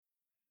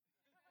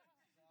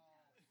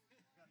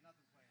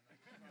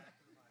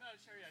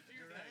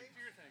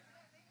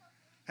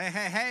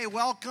Hey,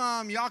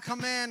 welcome. Y'all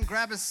come in,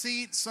 grab a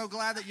seat. So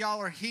glad that y'all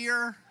are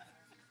here.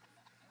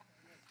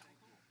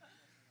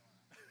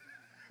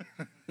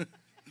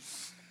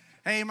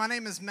 Hey, my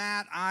name is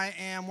Matt. I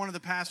am one of the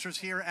pastors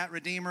here at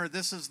Redeemer.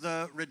 This is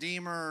the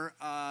Redeemer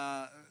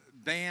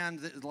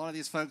band. A lot of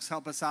these folks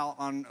help us out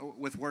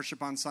with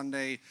worship on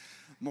Sunday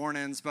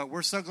mornings, but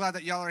we're so glad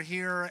that y'all are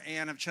here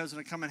and have chosen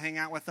to come and hang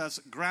out with us.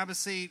 Grab a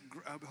seat.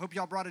 Hope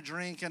y'all brought a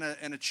drink and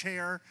a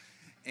chair,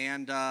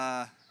 and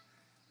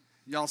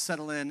y'all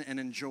settle in and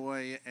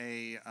enjoy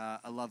a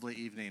lovely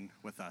evening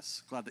with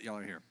us. Glad that y'all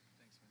are here.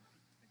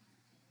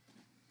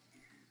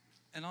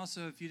 And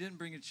also, if you didn't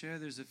bring a chair,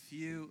 there's a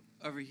few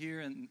over here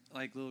and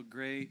like little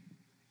gray,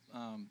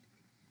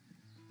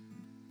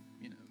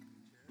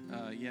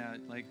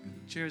 like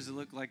chairs that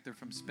look like they're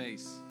from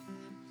space.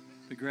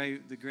 The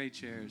gray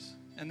chairs.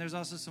 And there's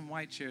also some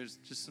white chairs,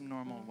 just some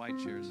normal white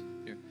chairs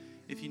here,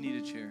 if you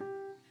need a chair.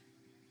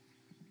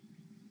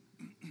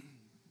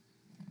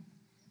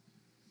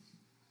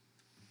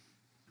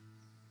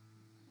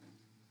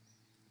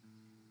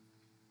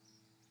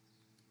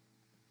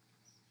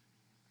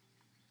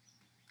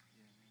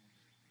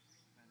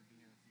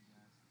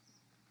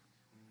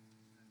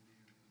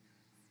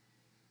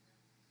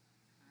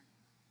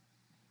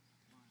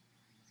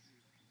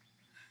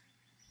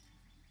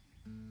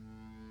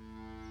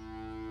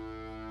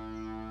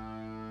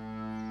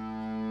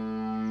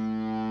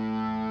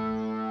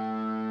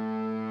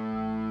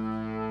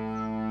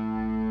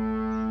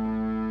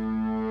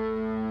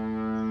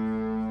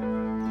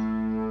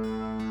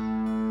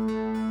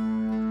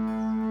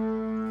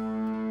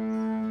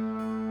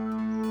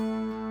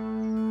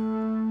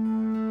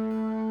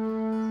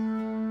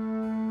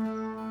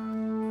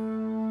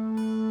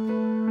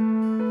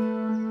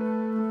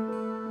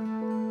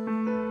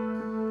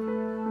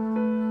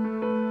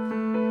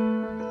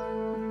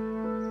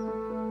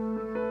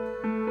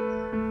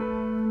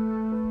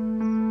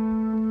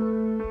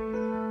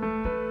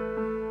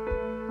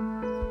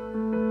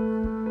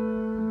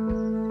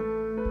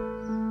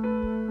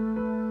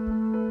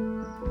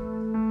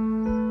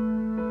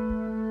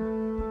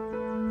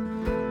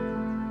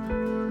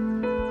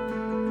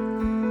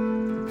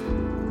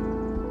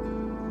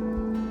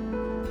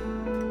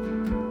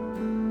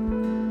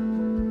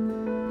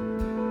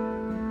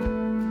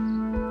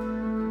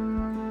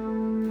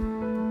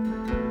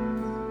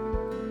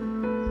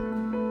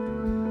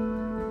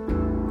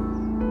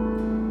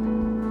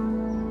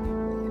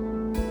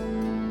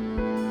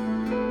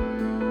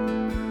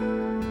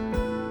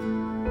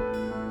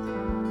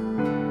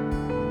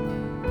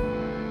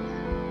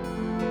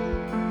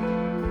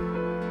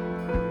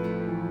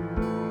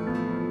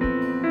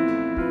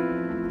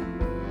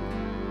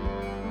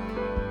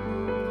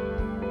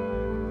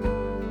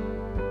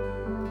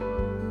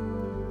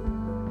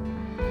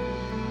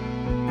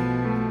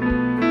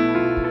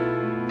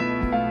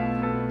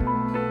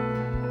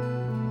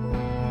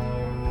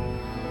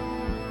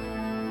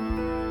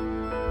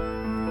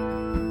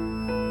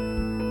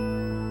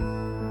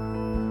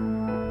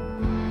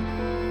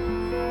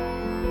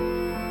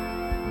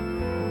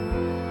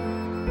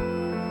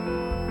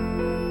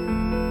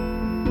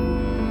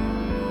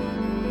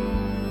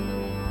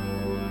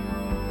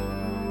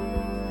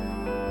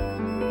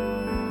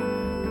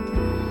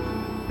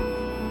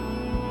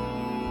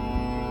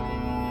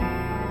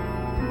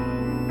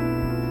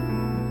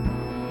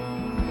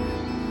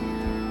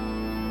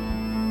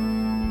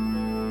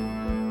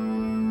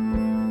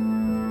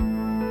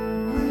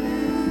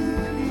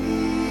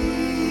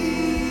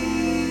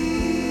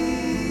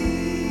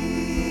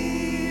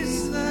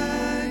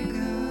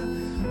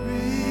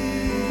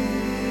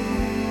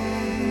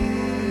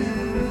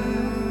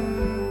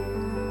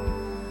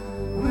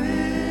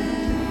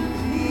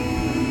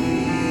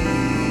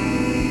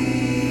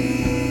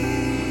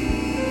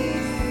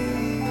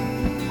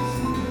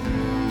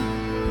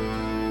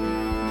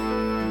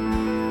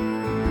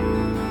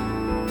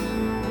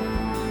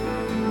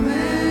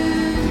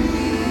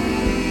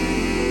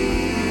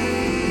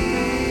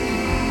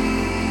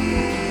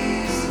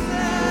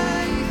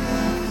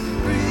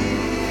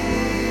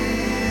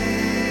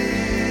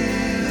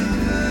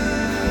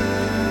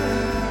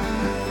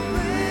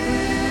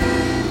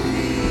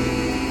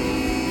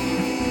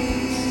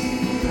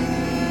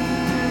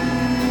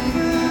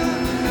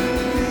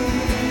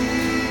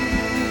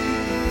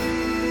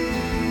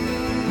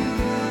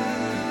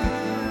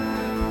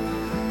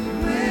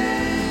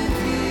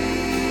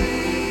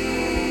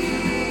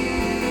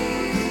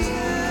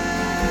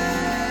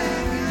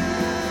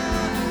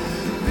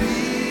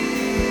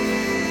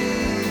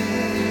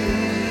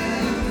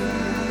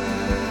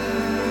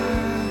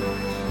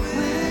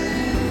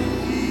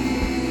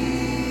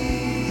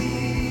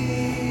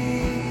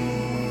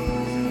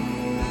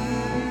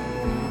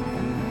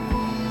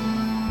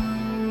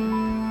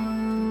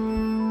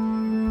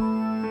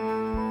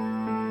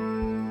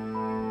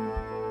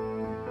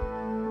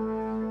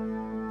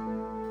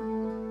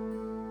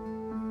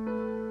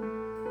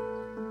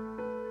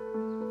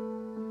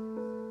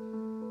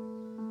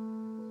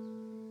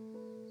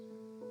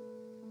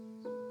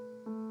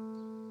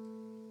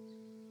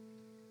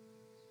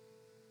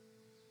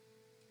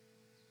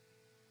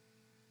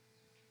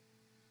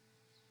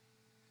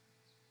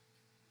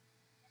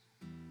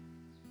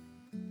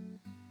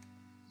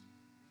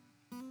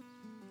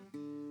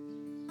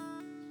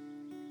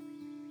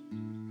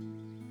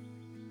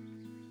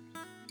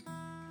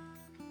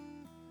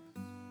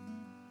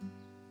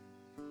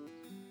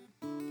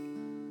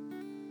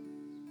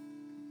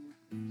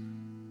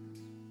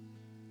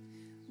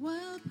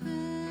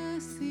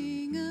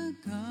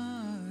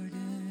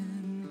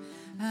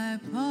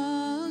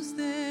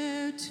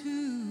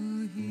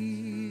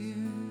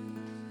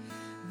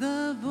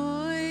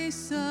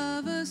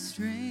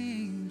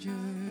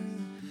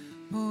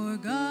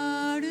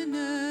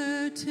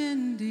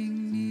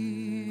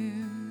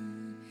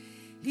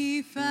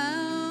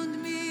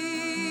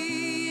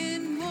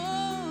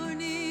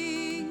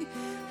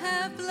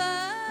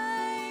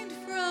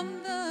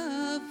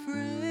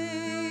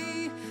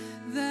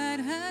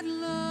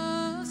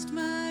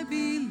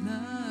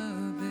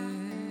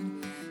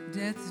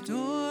 death's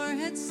door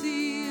had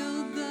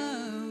sealed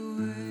the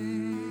way.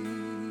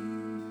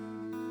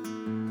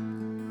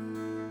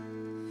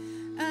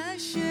 I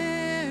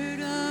shared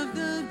of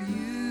the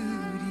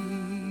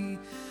beauty,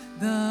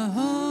 the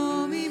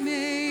home he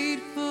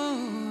made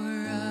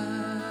for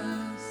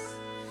us.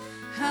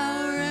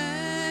 How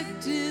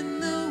wrecked in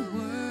the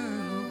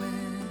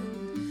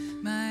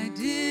whirlwind my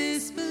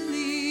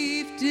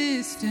disbelief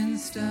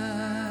distanced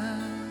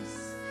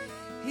us.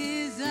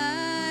 His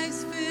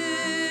eyes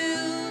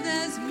filled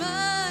as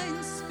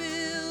mine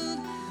spilled,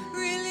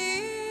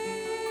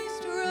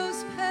 released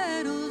rose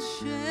petals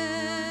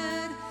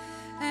shed,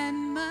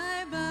 and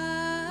my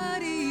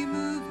body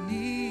moved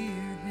near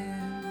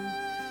him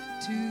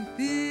to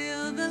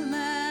feel the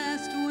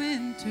last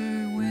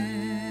winter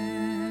wind.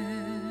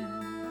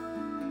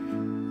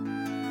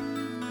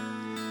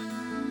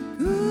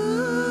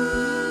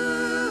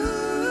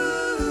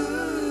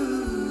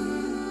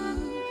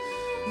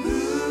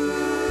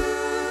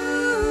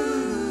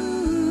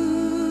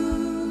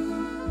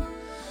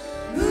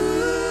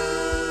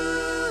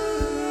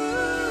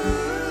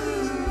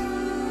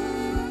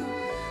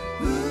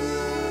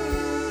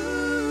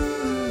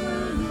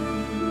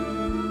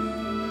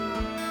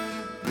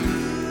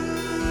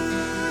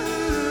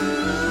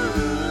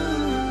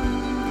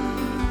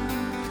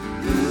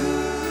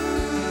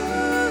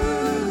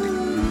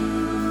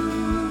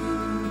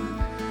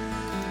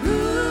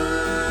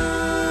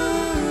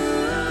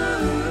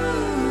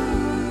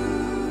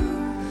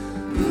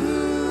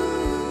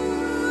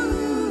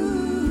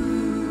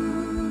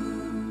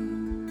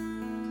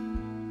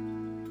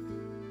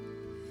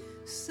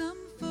 Some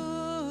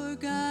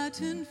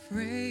forgotten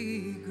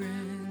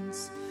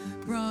fragrance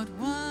brought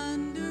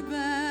wonder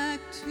back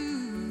to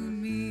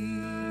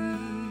me.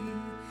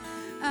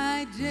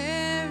 I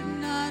dared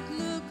not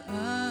look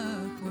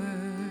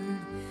upward,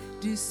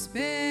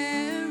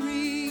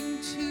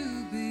 despairing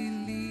to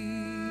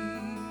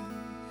believe.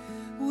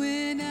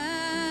 When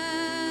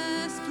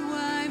asked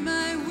why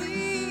my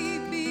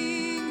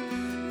weeping,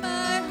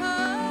 my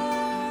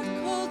heart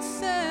cold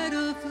set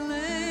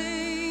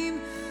aflame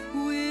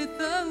with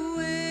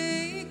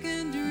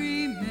awakened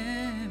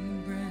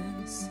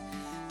remembrance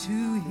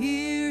to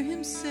hear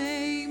him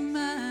say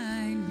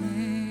my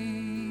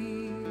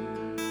name.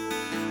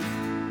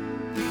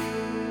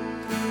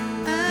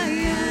 I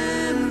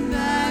am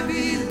thy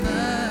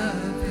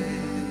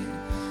beloved,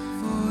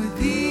 for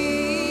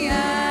thee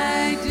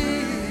I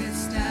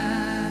didst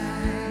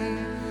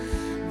die.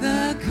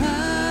 The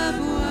cup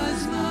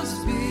was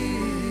most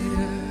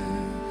bitter,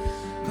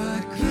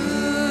 but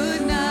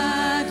could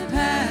not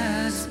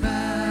pass by.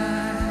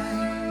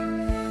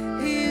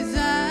 His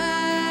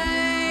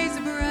eyes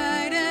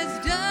bright as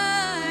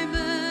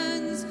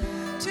diamonds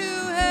to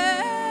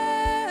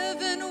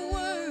heaven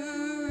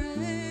were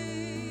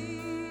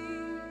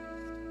raised,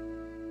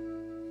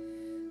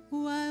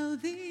 while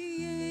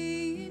the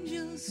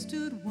angels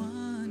stood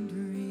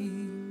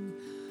wandering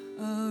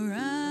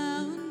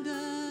around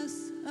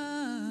us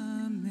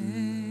amazed.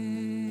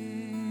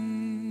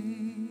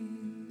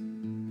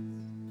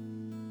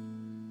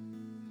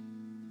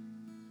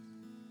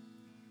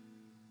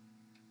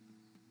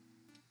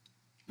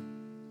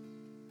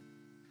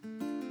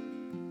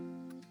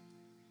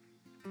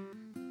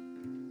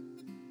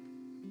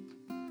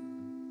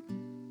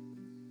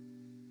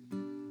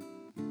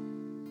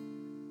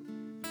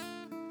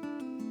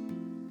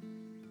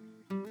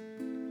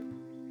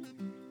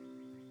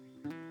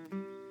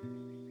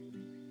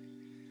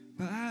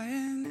 By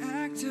an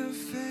act of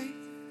faith,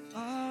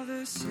 all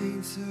the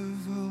saints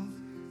of old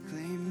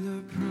claimed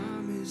the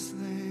promised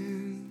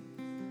land.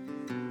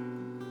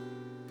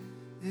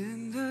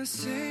 And the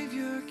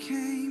Savior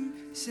came,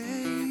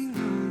 saying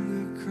on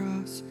the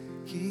cross,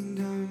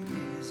 kingdom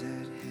is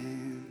at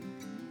hand.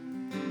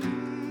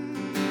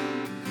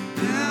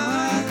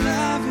 Now our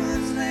loved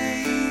ones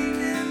laid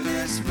in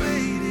this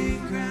waiting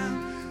ground,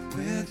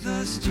 with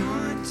us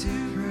joined to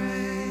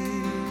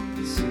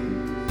praise.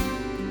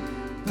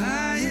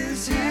 By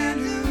his hand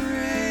who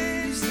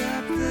raised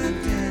up the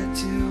dead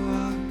to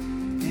walk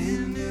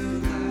in new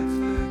life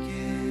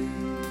again.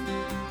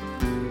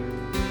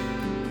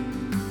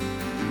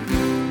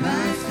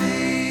 By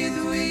faith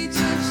we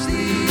touch the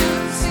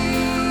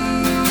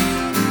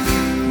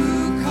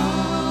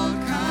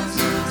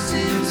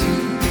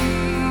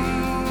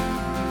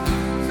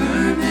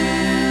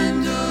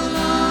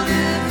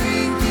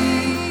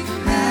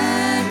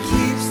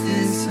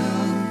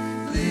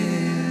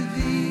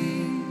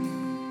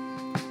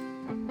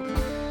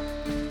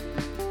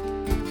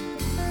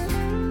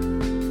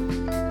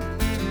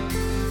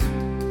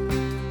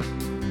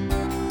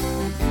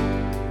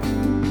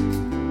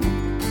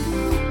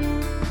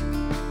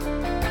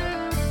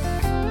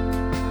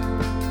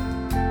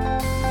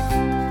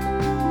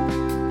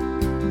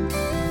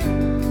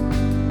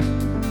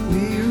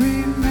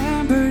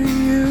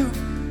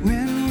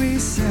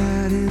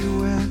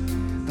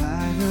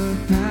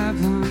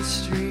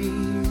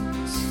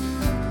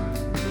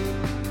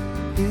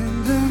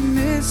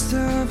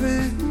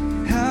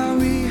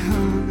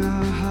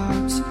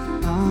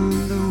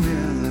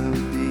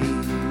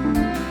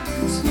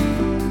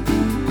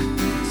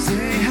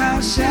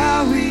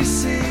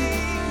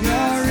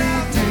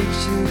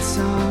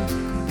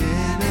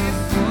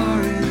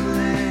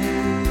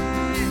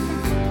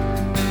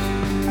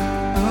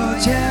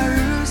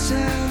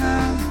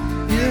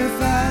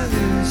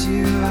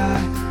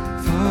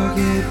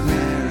forget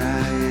where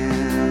I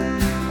am.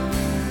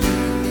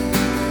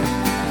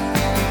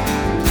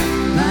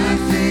 By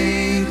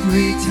faith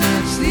we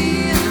touch the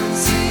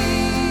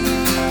unseen,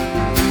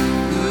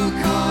 who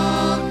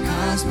called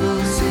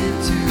cosmos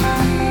into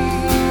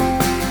being.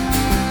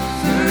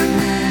 Firm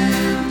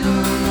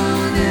handle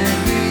on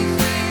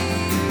everything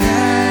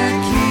that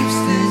keeps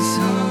this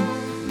whole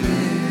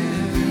living.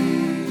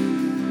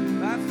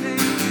 By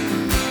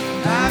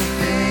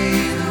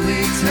faith we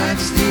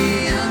touch the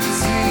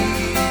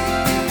unseen,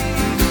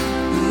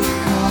 who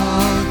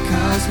called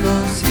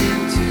cosmos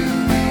into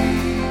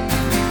being.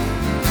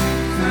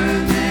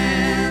 Firm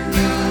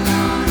handle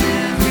on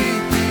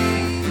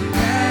everything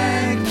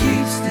that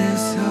keeps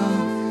this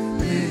whole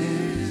living.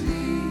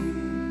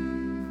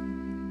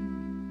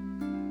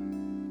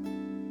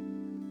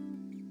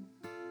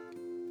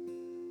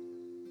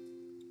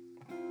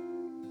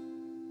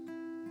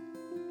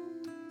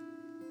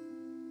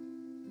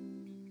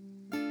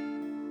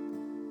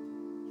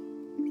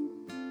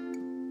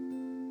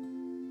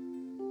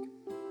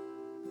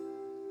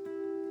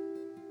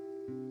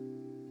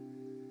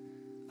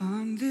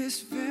 On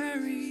this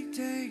very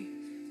day,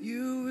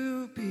 you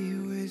will be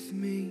with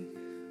me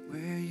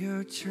where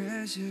your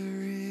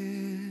treasure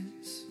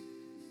is.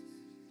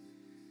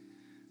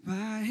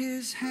 By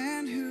his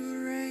hand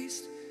who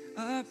raised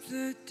up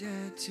the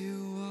dead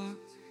to walk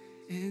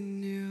in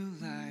new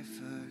life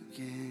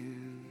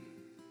again.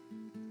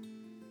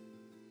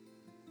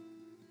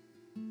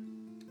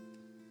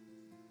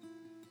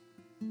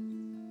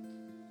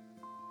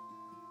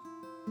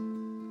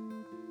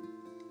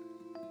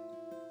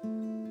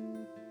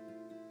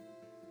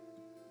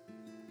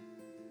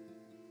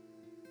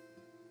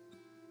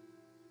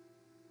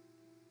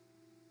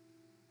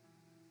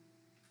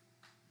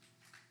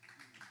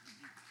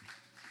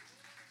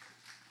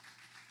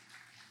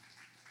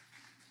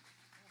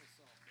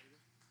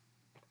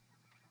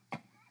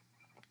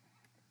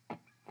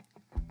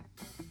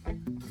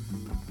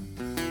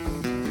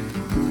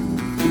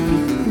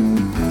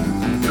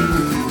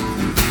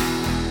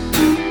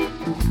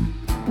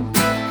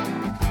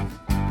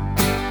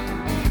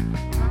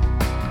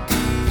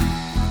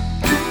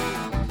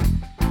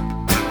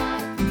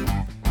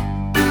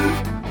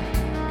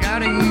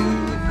 God, are you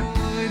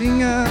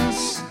avoiding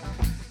us?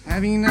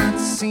 Have you not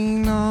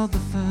seen all the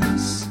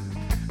fuss?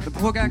 The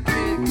poor got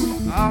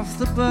kicked off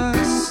the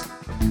bus,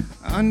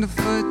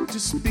 underfoot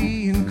just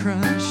being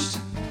crushed.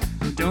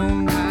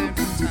 Don't hide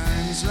from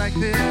times like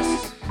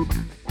this.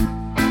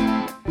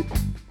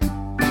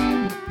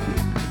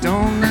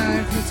 Don't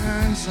hide from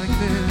times like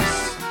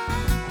this.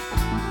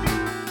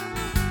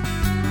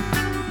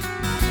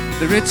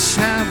 The rich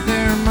have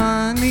their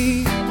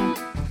money,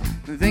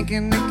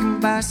 thinking they can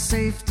buy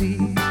safety.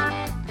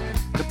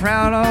 The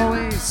proud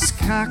always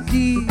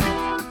cocky,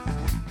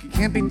 you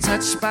can't be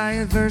touched by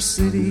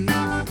adversity.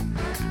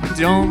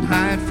 Don't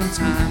hide from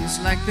times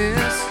like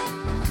this.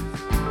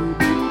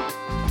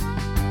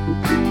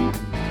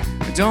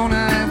 Don't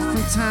hide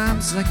from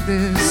times like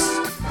this.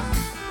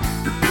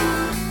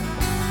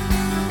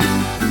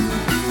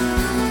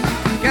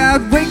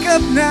 God, wake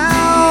up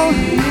now,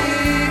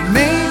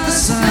 make the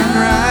sun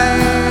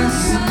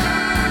rise.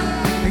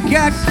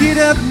 God, get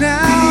up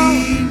now,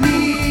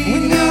 we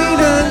need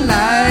a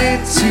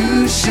light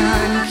to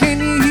shine. Can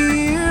you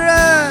hear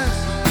us?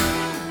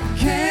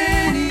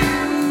 Can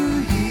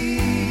you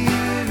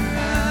hear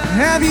us?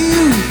 Have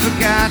you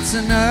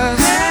forgotten us?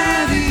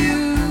 Have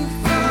you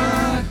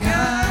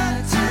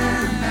forgotten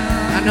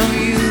us? I know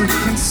you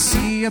can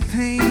see your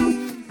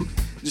pain,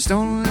 just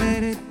don't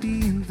let it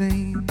be in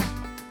vain.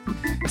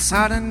 It's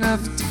hard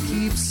enough to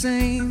keep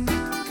sane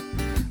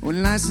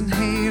when lies and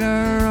hate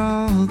are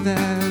all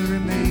that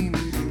remain.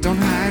 Don't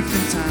hide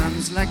from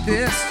times like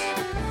this.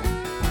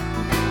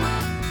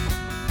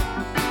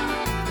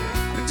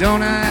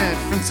 Don't hide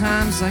from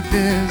times like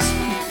this.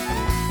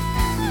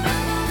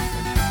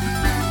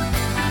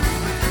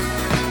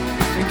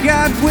 And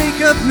God,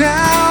 wake up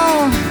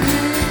now,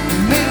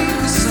 make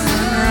the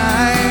sun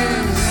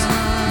rise.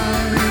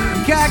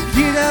 God,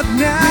 get up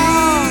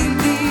now,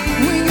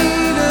 we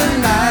need a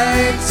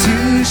light to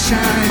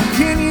shine.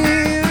 Can you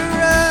hear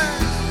us?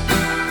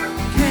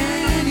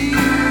 Can you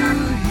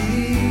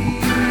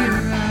hear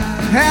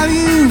us? Have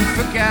you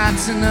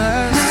forgotten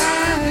us?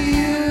 Have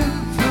you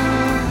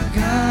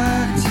forgotten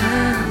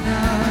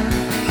us?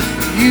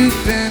 You've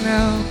been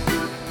help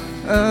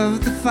of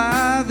the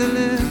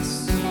fatherless.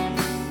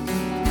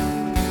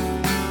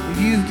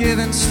 You've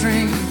given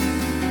strength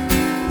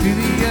to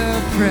the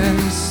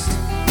oppressed.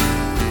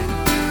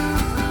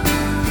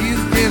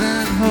 You've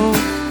given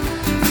hope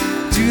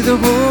to the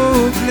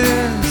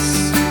hopeless.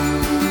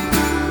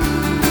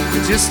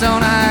 Just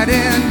don't hide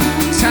in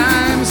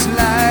times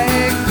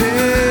like this.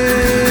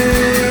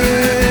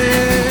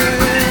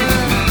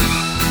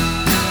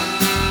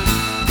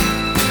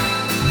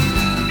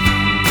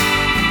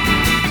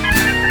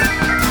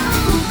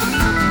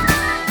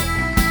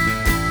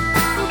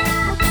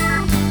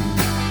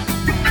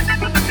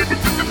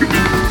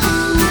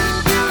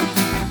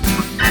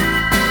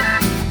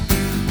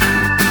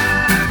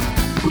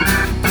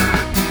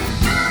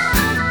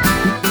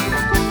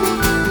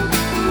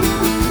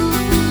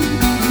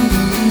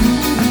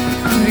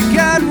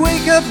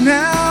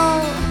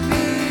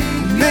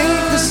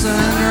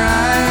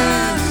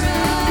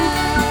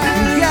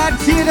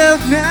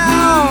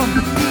 now.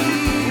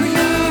 We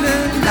need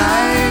a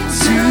light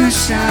to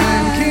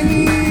shine. Can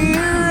you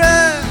hear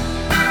us?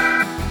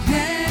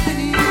 Can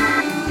you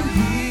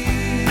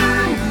hear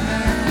us?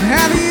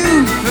 Have you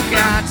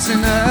forgotten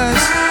us?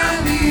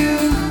 Have you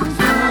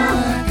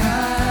forgotten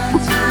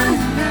us?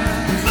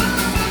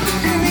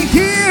 Can you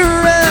hear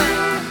us?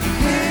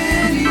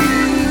 Can you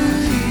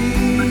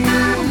hear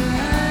us?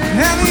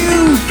 Have you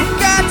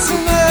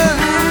forgotten us?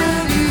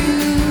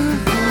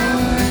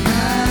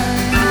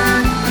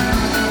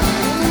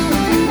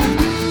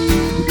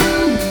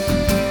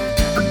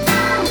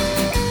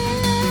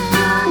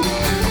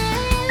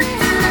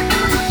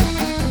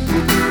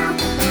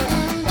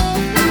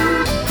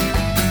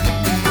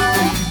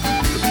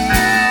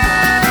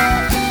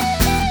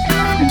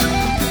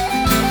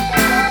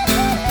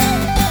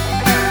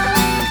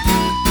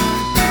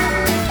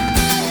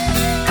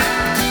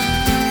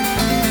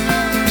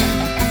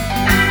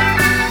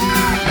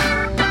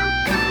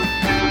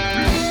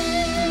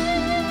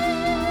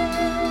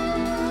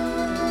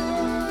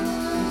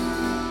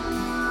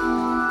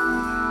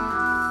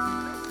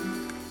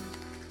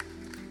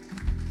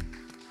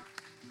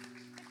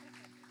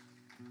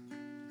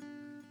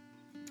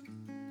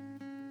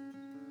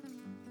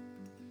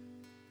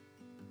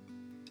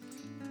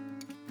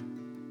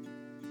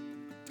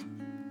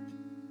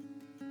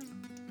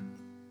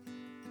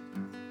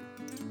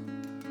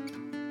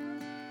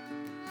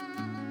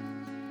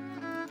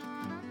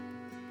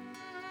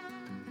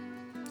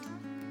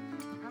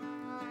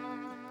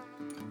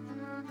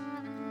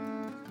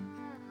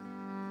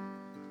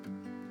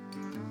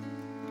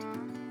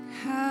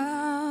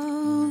 How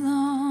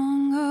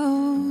long,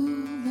 oh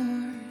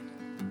Lord,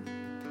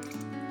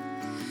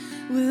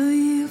 will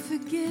you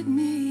forget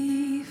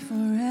me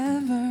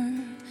forever?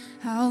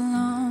 How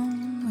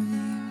long will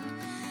you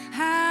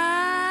hide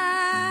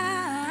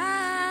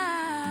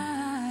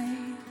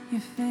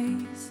your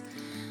face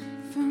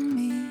from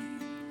me?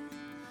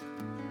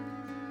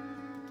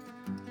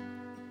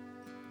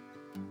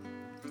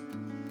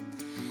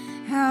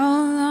 How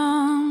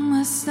long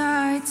must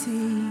I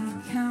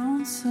take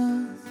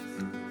counsel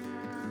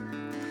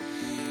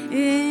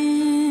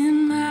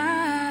in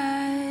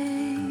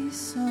my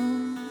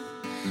soul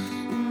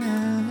and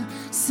never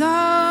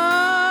sorrow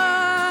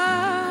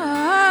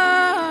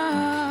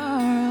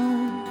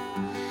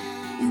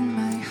in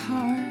my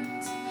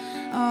heart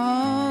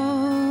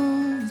all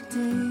the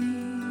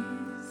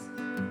days?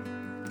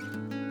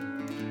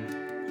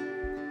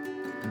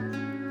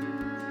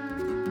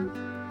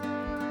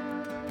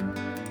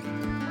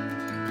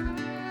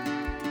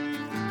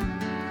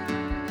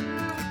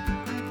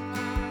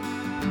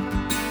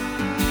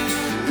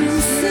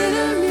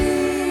 Consider me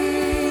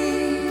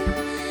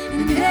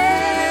and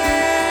answer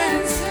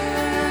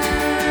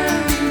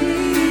me,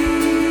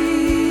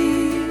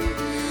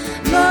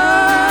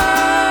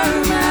 Lord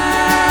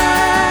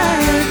my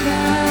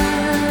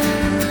God.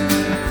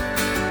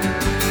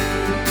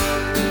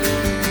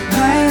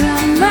 Light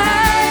on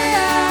my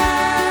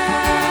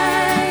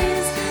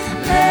eyes,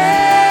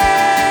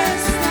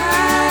 lest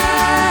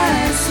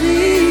I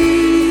sleep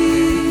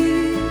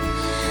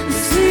the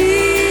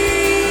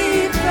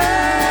sleep of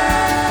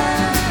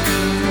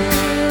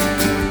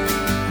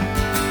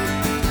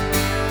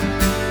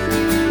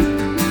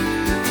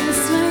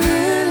lest my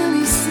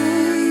enemies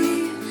say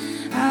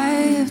I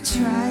have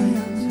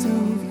triumphed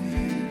over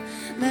him,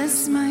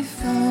 lest my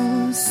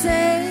foes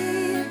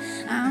say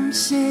I'm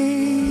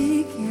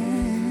shaken.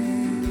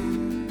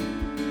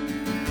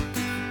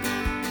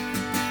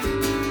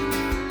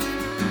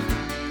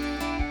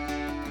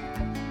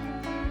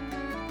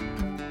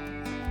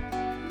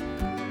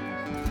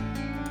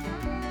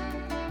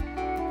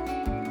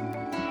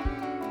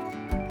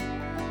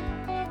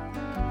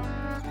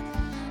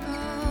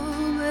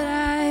 Oh, but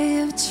I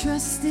have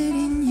trusted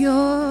in your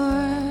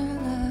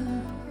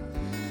love.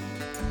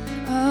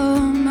 Oh,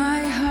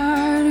 my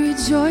heart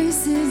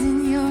rejoices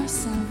in your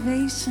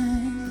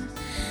salvation.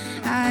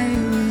 I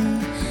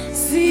will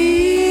sing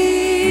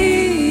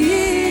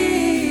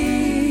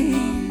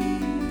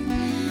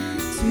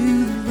to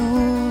the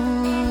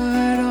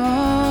Lord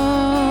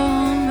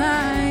all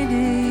my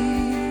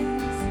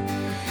days,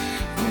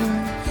 for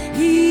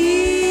He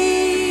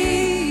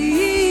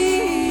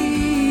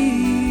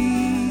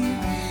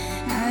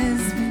has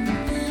been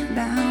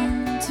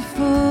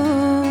bountiful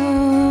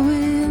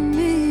with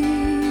me.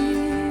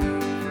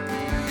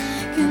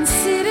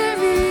 Consider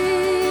me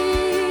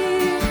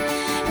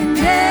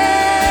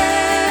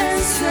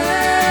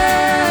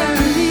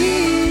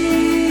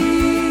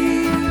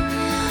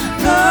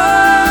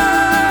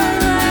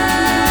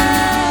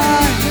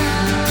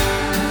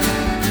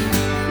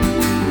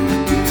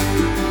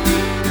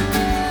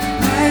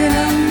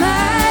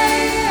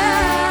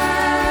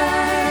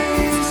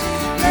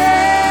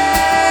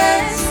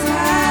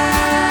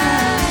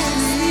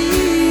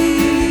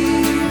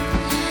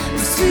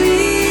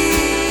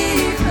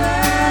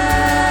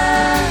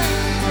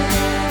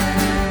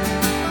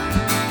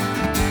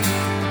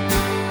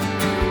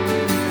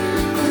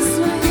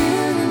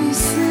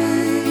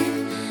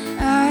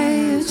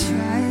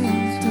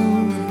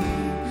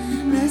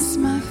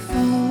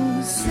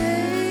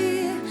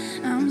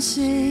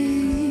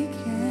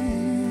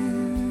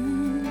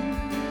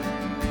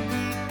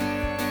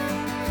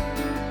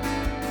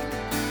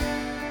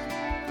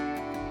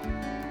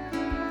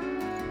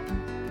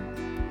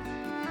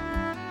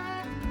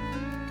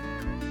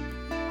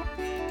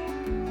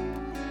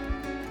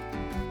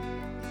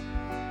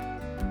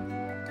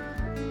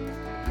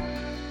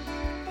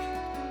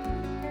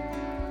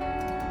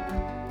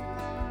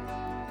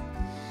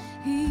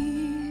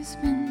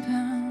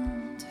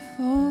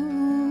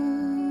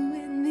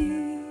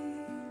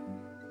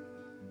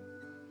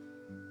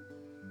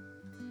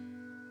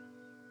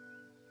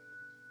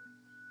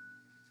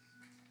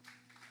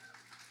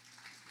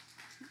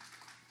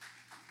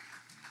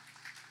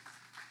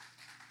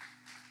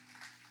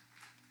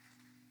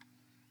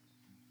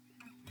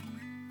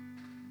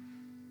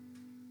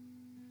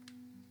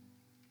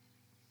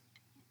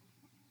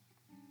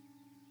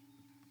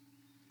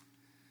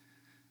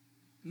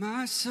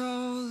My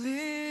soul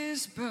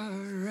is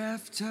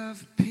bereft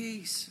of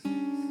peace.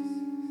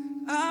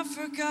 I've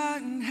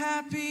forgotten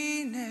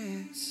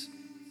happiness.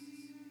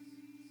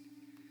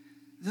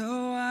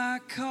 Though I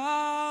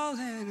call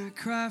and I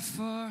cry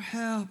for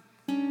help,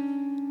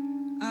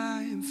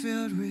 I am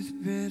filled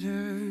with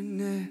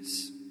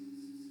bitterness.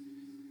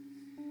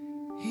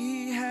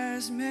 He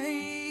has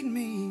made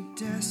me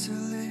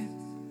desolate.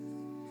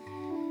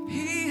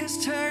 He has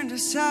turned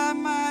aside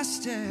my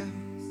steps.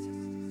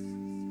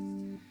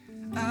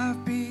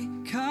 I've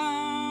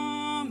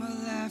become a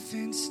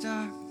laughing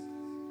stock.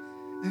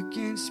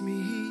 Against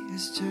me he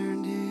has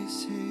turned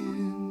his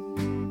hand.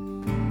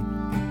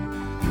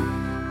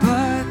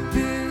 But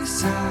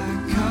this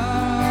I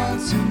call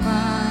to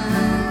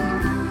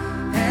mind,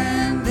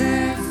 and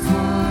therefore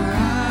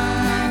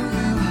I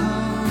will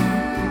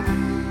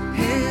hold.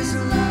 His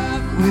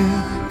love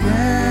will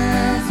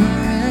never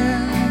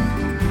end.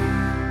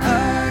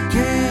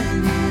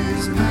 Again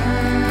his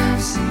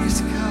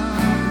mercies come.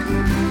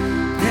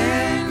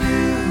 They're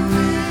new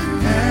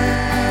in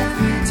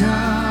every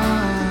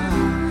dawn.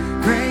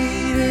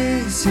 Great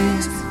is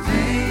his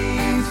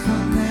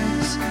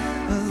faithfulness.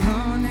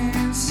 Alone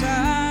in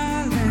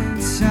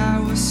silence I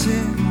will sit,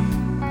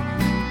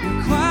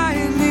 and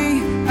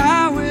quietly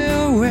I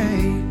will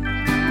wait.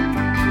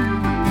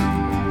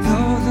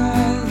 Though the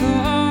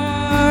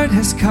Lord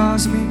has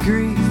caused me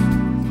grief,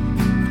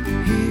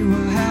 he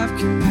will have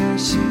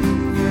compassion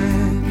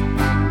yet.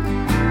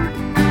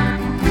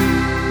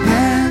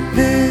 And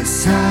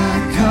this I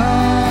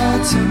call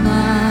to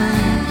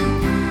mind,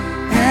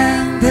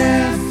 and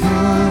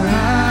therefore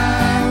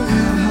I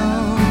will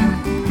hold.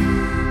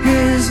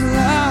 His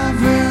love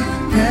will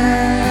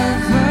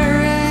never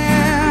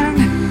end.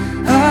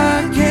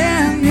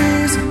 Again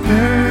his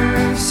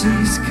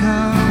mercies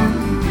come.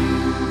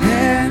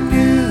 They're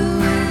new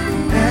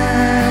in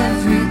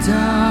every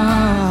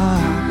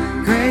dawn.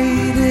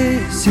 Great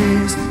is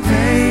his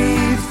faithfulness.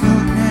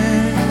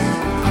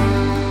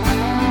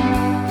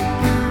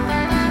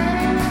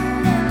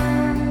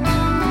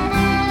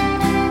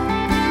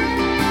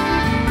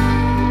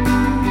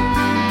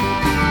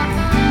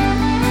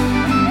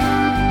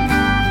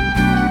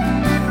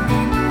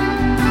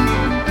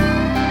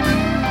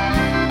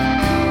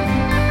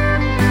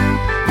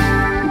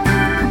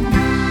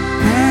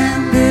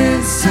 And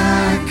this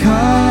I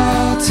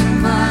call to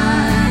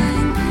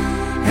mind,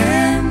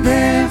 and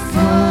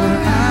therefore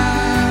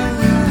I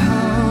will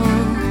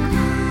hold.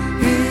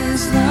 His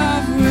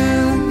love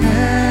will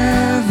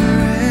never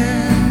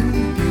end.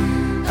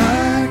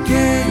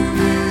 Again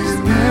his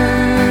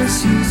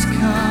mercies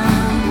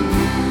come.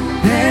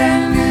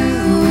 They're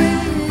new in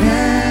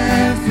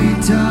every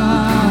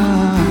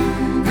dawn.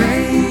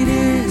 Great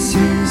is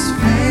his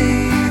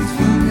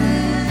faithfulness.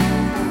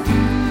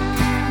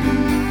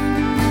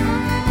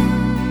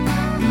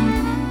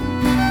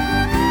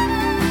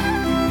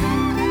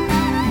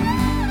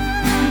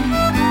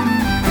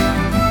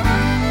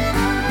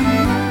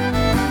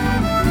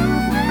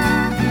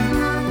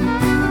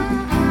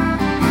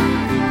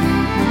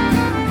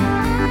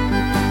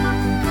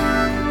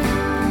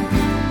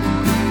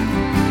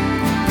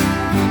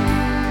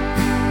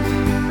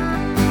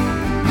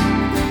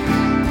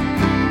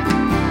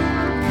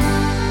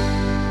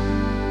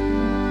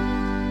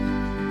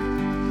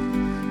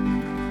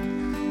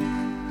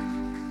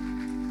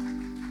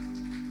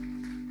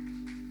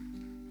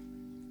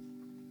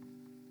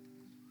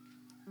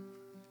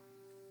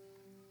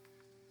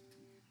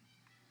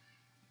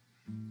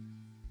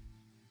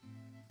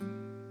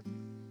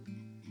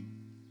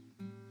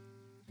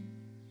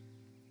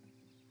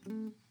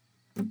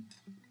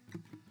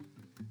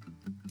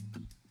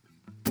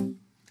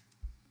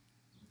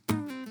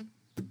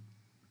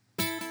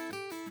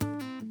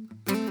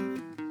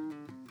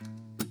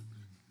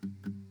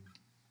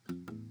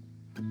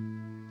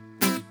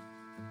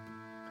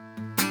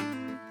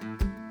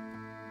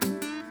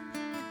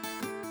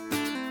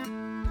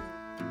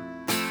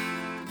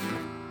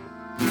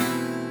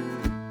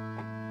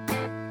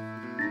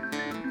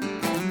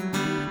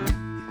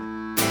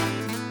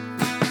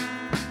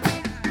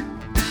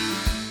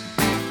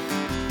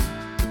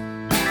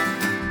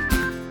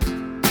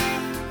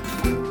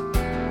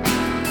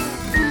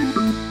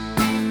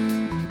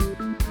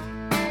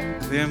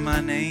 Clear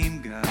my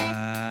name,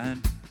 God.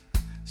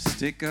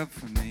 Stick up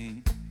for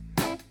me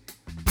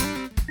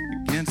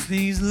against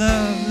these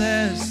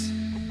loveless,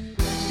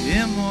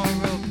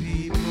 immoral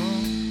people.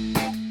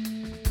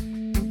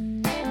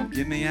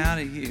 Get me out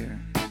of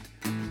here,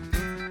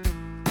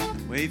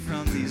 away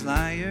from these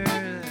liars,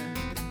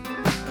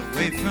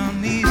 away from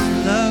these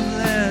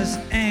loveless,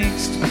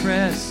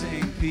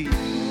 angst-pressing people.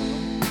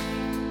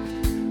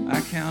 I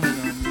counted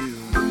on you.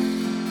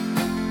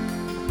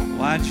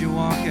 Why'd you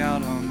walk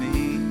out on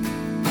me?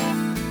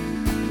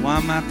 Why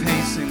am I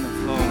pacing the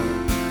floor,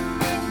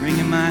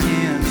 wringing my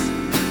hands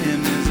in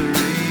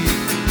misery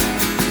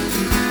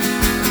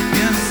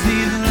against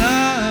these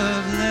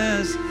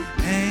loveless,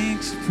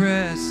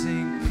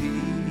 angst-pressing people?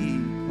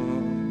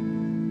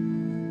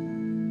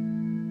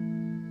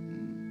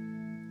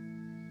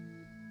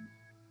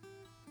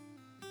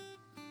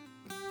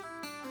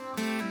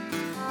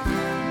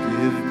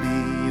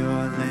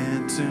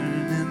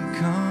 lantern and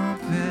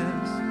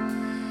compass.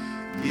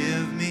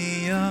 Give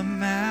me a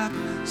map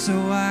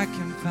so I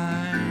can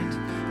find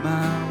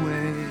my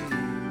way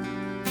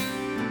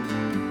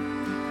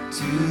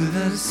to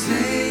the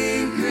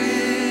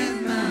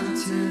sacred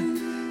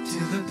mountain, to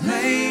the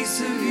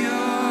place of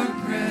your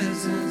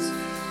presence,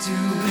 to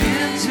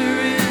enter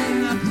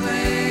in the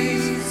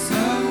place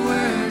of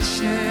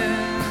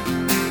worship.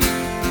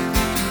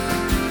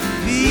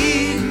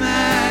 Meet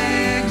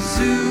my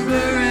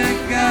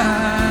exuberant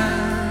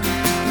God.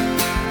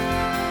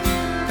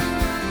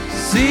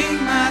 Sing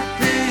my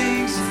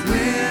thanks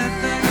with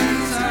the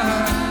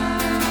guitar.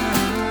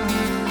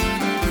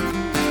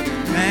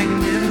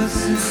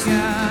 Magnificent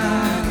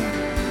God,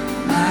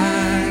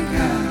 my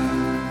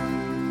God.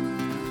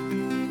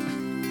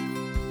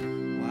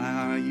 Why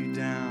are you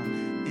down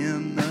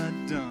in the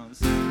dumps,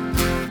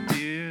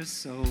 dear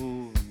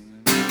soul?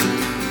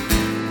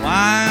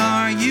 Why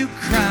are you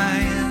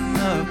crying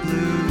the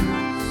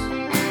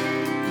blues?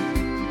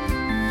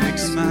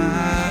 Fix my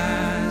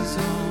eyes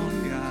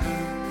on God,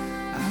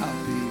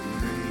 I'll be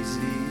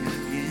praising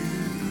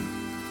again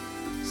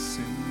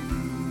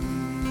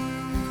soon.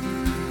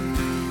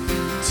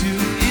 To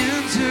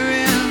enter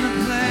in the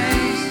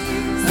place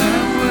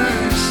of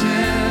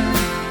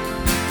worship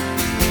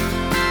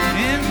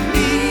and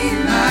meet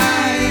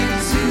my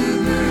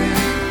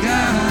exuberant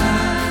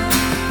God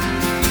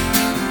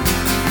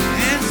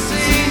and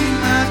sing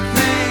my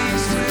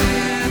thanks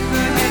with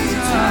the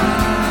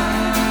guitar.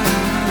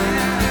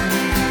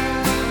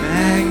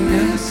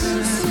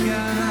 Magnificent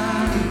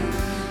God,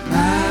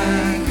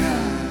 my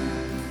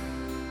God.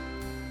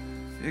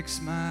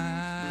 Fix my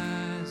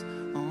eyes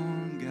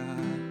on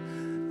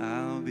God,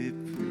 I'll be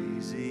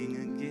praising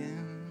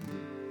again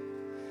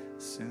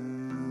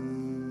soon.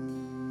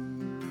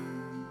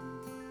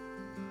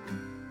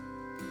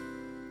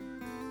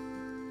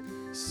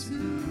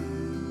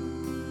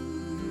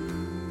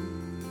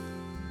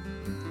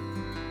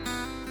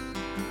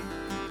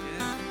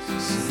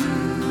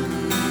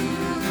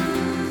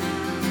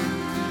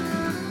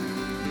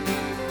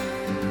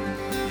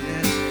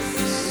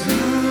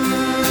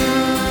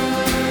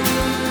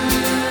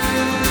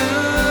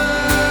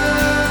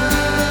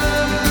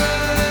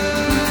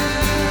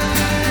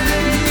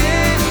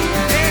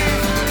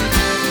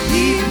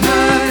 He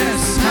put a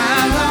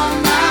smile on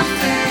my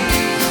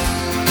face.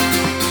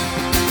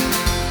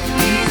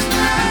 He's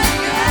my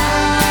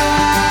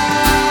God.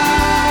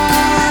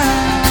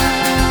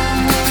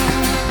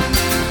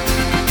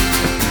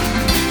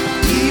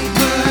 He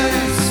put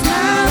a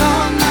smile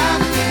on my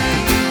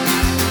face.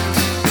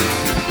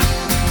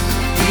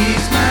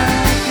 He's my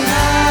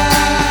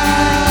God.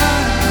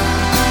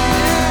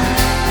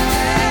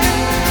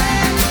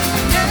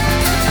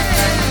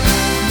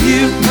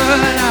 You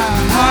put our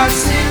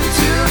hearts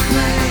into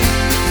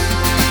place.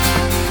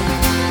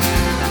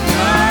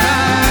 You're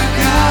our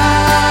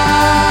God.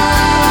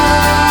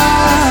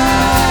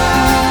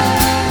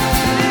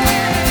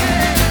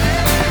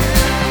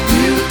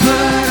 You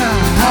put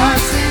our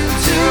hearts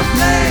into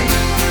place.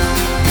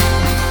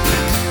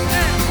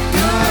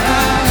 You're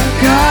our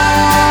God.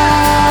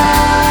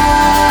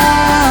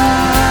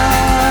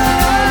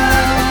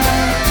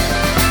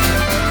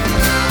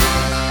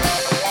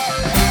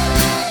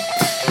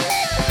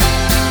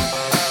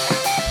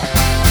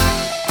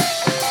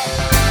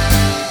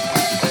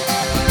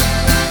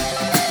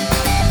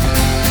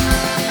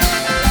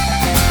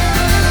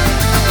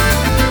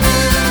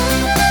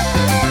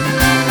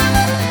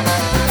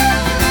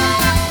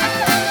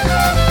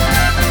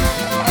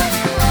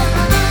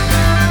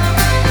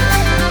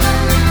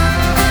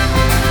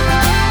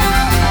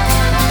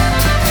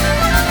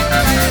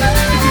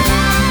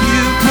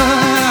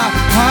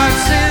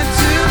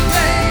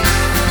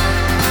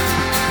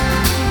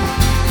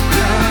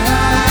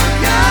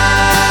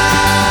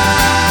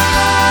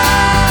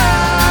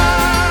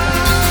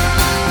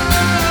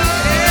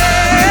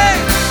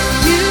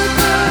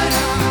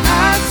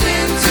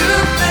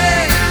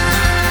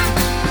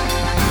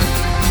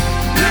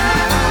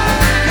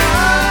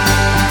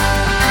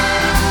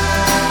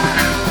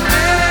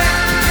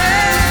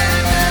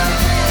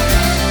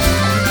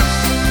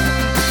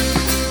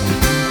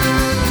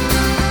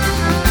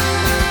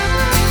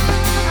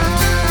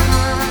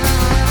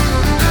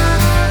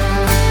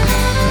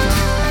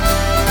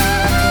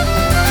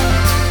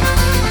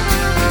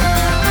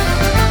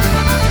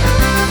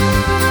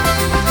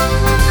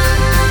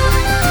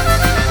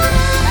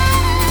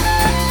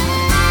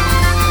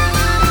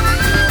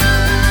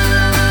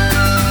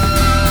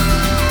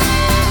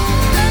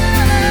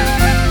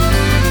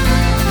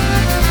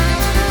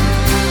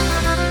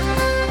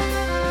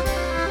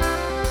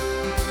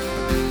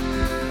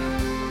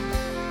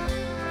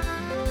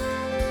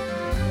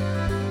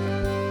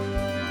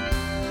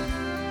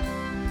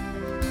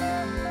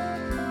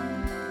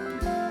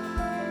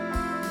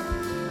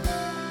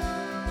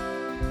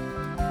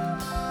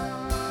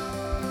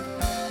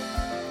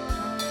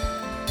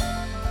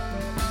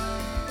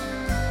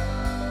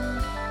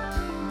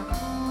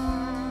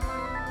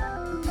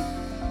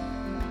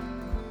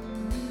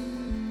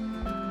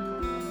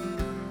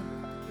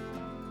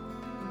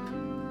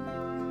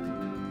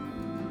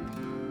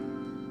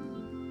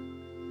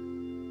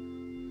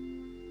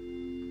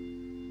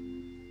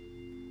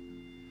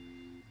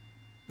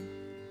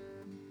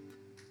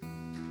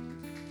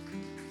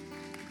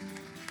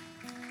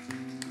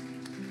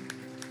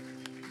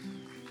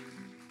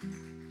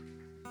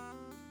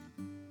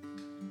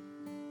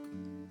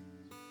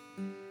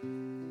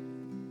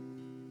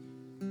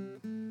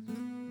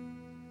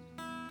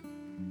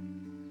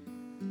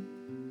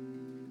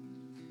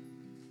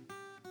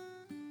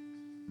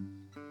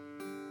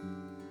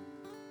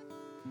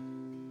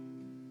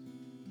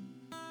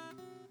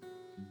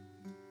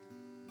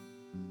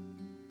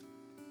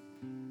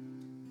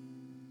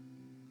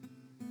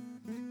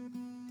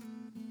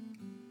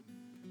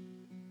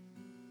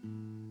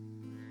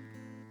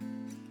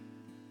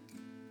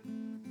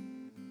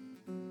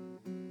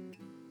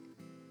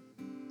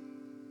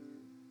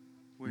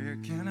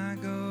 can I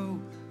go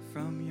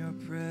from your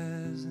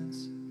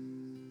presence?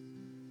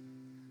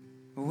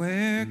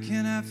 Where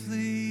can I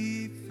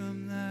flee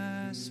from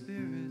thy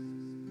spirit?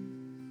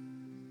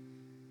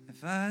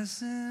 If I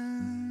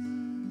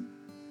ascend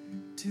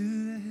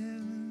to the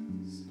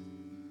heavens,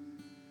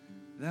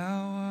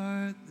 thou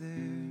art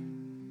there.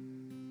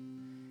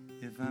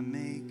 If I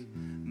make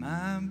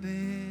my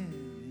bed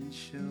in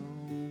Sheol,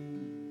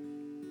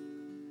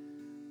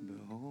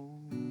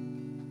 behold,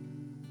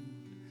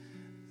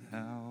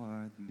 thou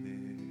art there.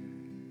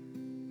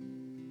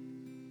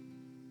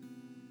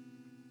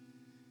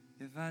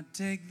 If I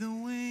take the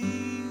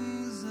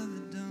wings of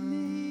the dawn,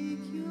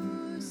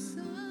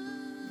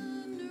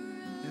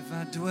 if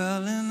I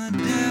dwell in the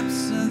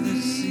depths of the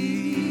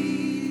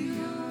sea,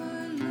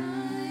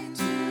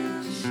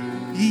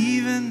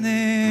 even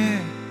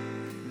there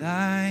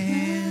thy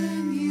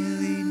hand will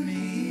lead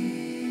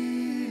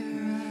me,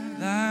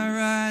 thy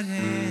right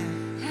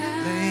hand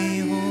lay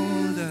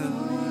hold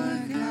of.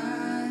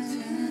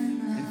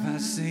 If I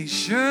say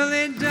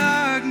surely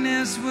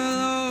darkness will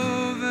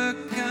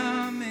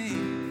overcome me,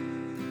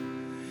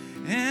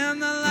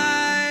 and the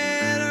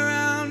light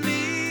around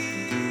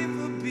me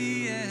will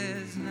be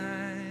as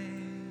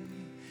night,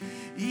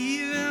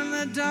 even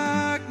the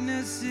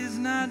darkness is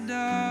not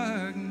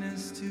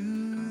darkness to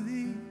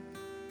thee,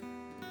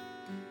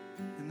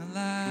 and the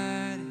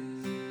light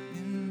is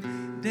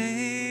in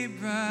day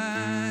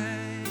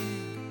bright.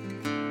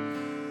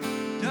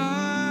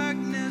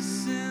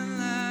 Darkness and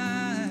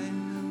light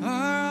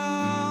are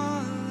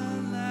all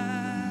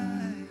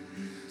alike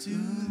to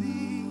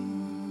thee.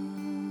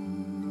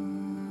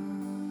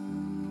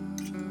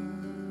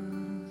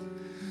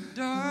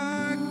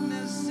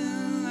 Darkness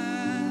and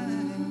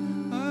light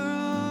are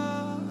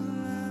all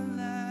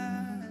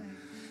alike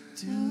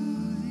to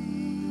thee.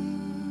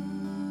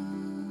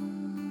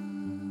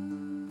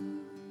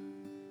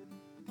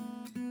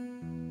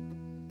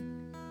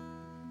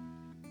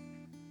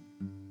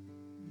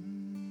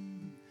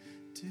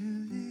 To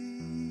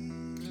thee.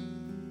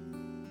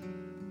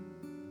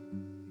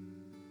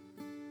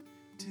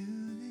 To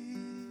thee.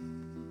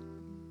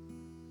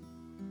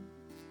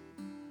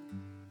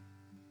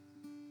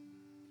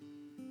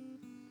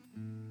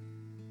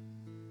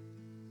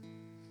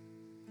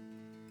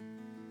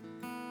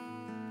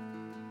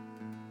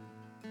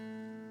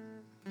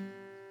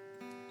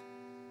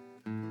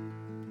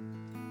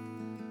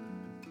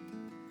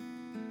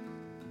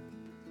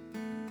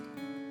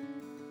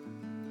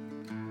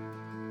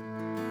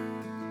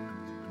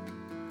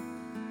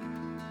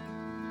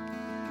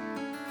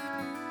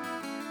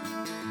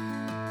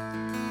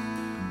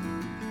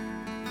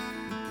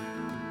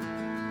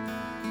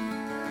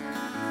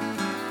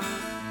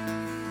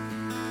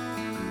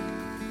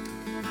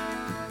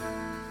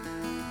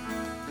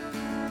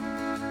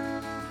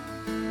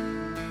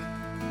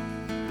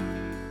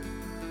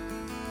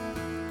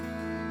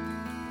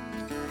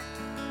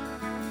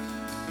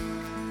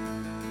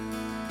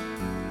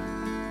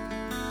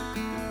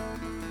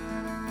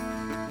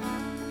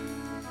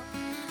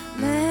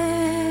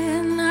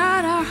 Let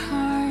not our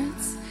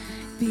hearts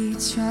be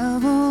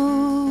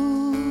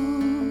troubled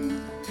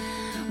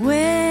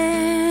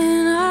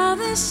when all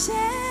the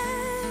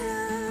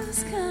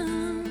shadows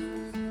come,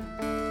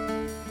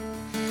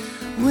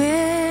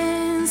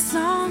 when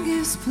song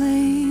gives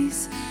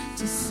place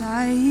to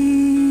sight,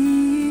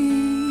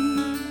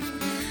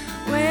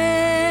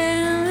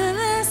 when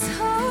this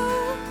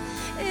hope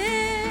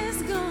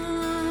is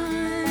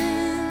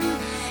gone.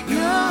 Your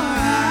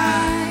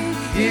eye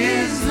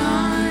is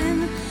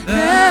on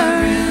the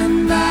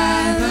rim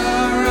by the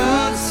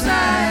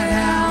roadside.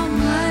 How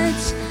much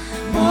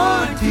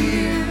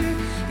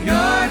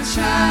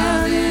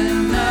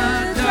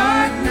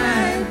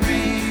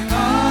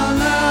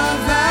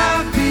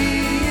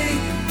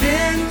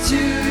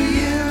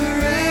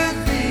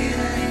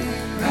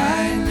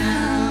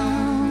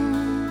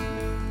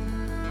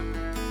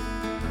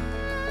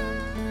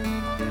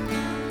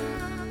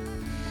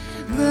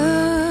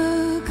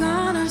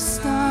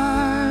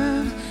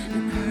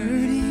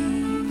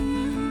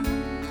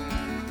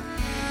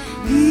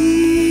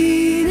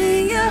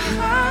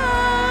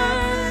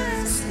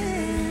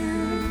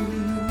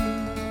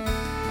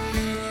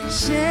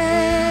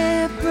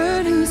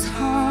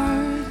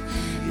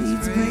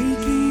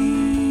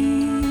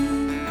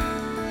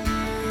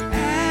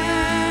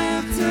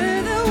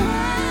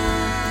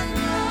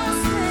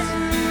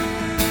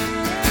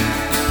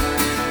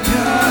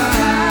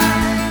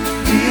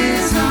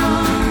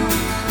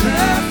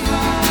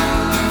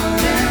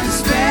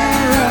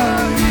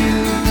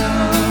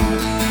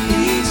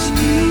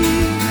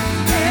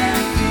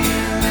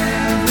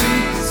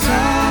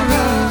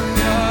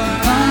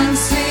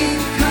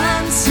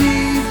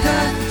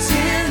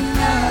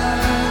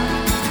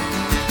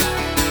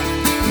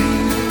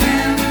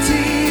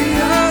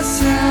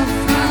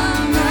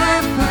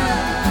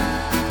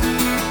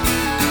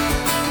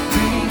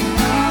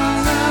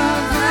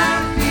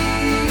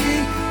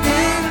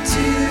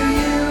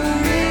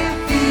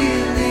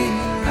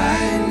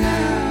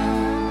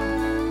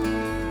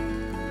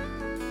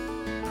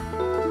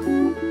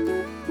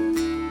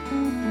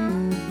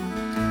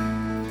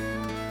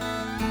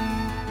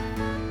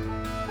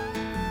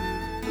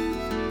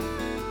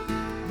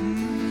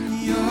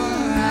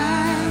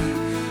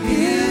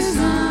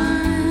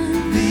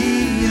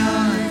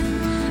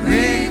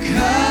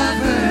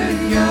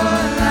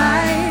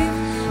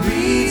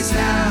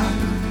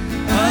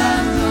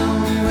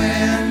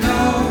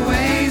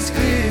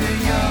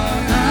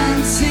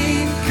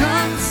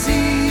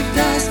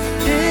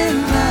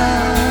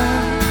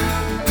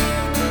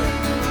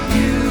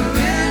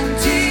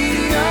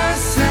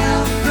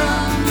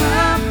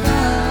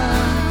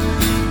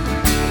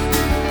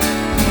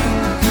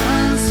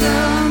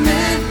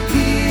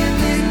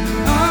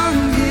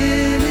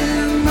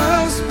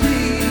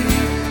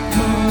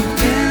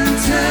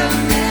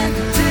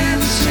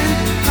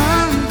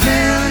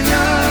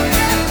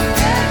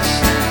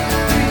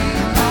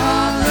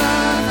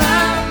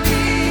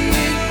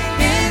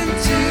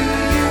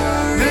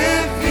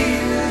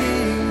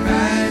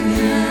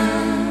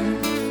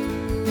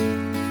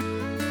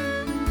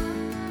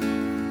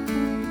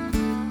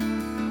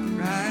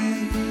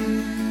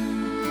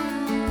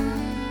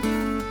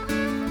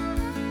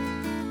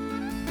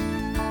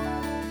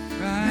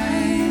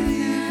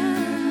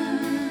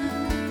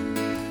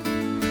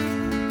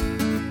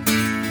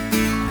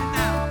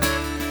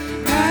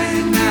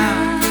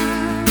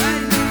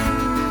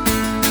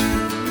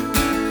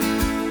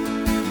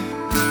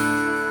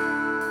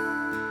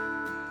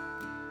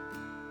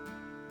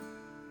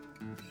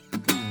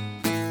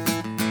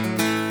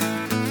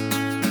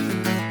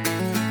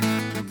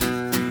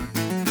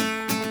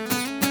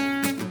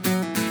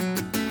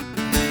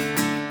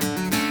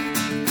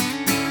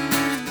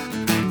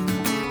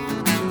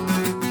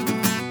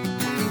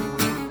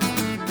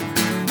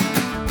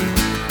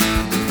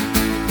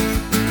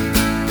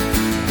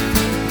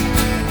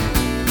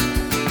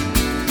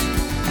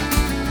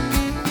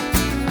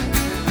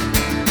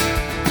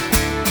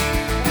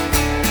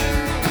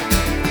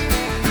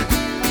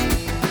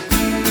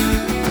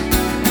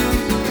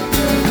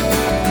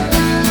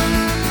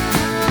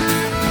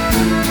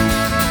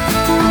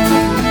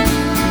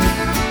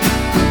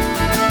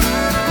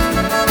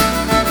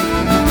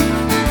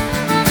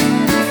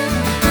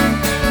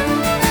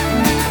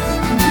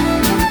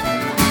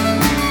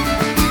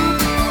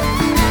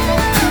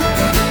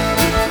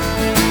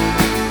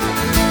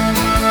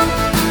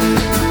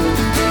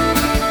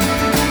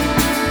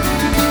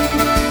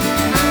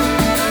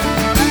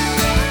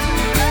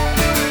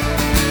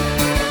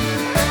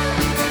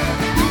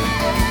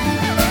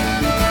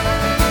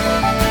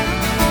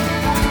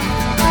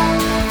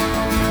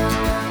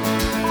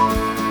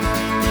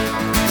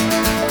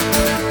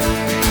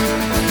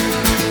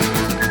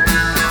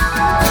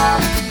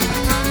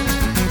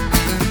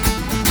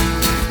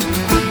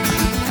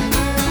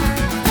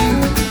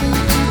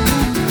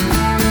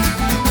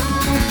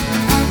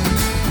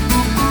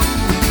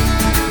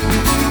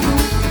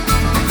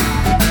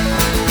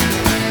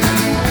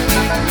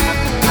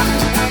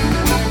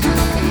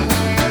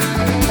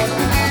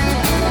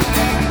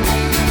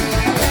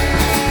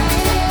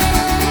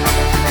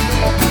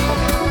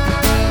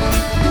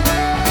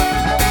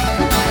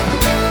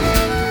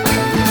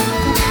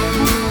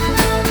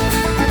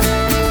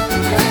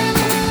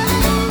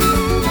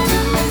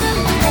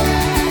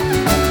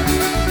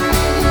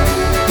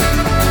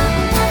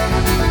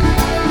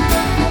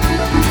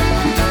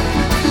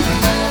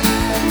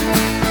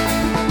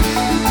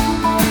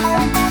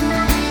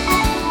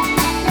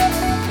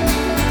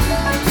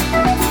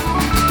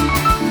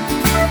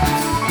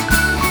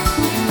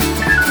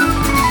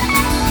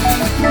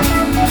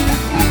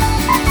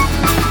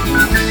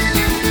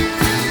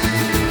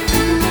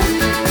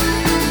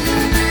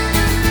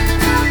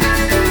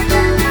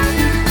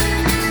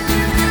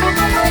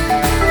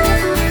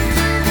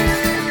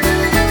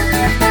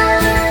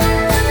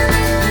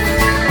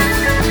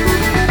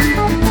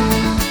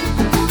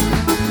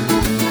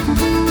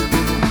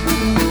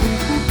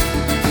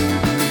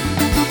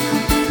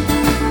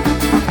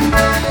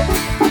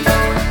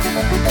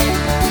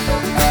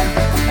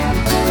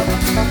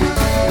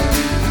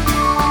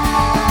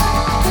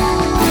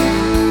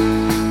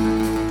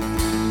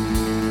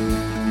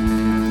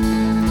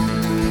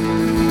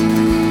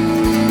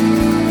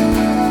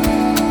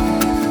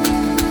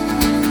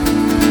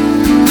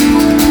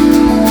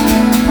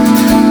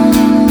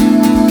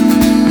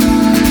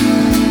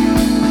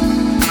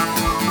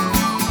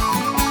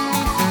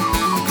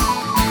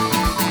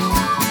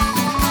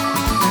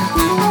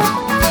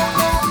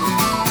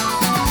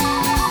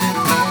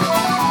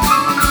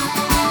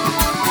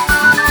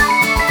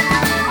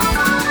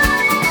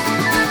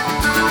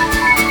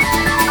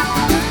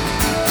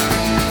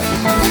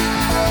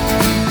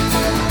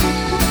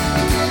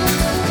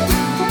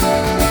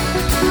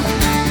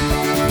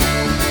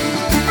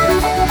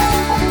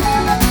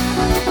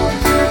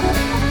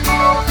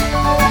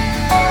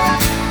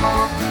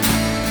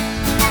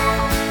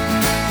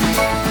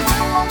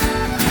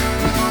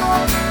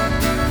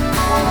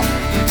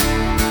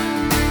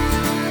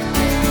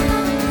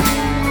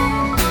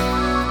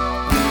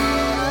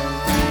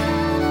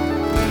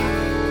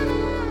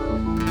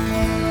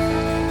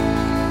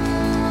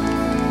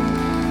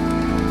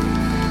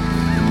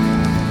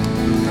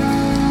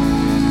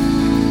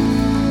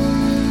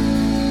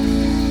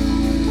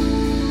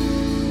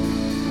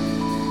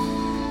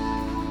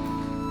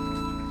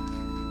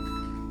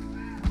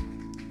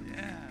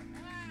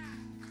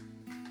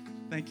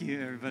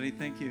everybody.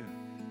 Thank you.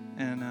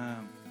 And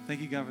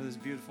thank you, God, for this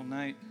beautiful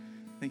night.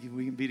 Thank you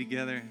we can be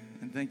together.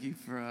 And thank you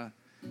for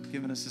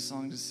giving us a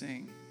song to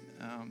sing,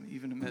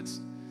 even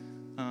amidst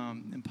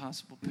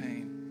impossible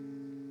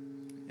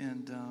pain.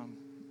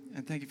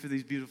 And thank you for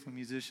these beautiful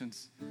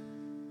musicians.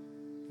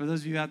 For those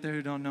of you out there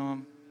who don't know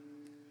them,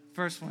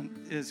 first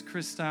one is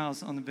Chris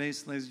Stiles on the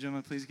bass. Ladies and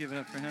gentlemen, please give it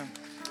up for him.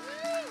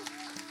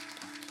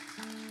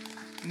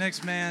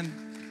 Next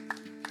man,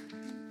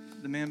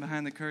 the man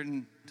behind the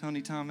curtain,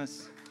 Tony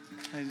Thomas.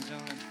 Ladies and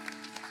gentlemen.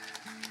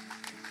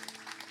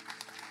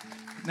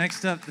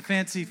 Next up, the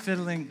fancy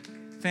fiddling,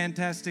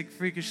 fantastic,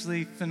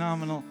 freakishly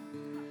phenomenal,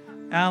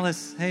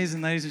 Alice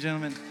Hazen, ladies and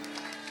gentlemen.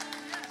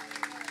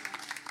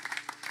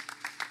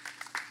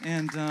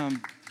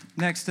 And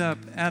next up,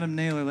 Adam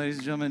Naylor, ladies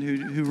and gentlemen,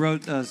 who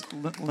wrote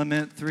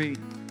Lament 3.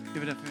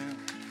 Give it up for him.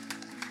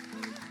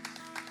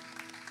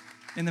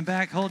 In the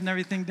back, holding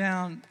everything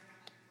down,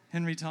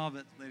 Henry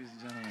Talbot, ladies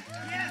and gentlemen.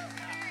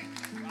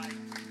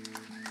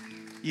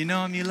 You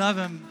know him, you love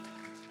him,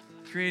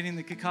 creating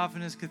the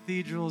cacophonous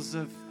cathedrals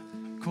of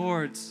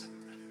chords.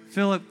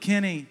 Philip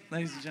Kinney,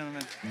 ladies and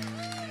gentlemen.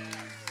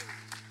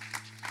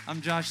 I'm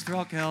Josh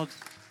Threlkeld.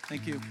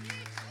 Thank you.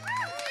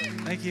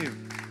 Thank you.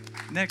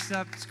 Next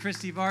up is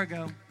Christy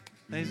Vargo.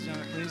 Ladies and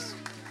gentlemen, please.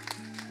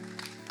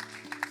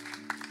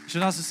 I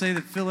should also say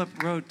that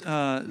Philip wrote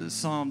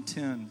Psalm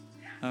 10,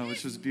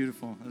 which was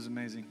beautiful. It was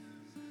amazing.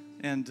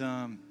 And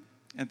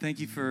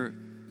thank you for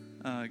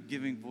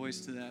giving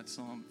voice to that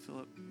psalm,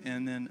 Philip.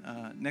 And then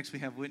next we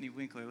have Whitney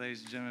Winkler.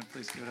 Ladies and gentlemen,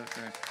 please give it up for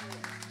her.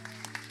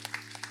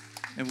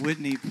 And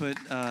Whitney put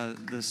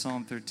the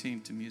Psalm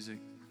 13 to music.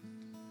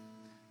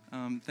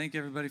 Thank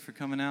everybody for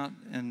coming out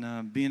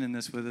and being in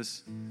this with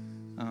us.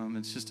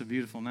 It's just a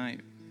beautiful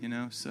night, you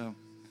know. So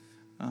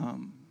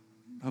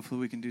hopefully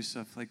we can do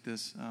stuff like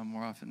this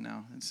more often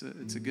now.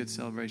 It's a good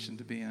celebration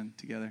to be in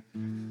together.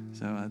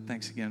 So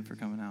thanks again for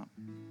coming out.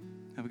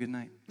 Have a good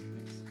night.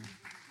 Thanks.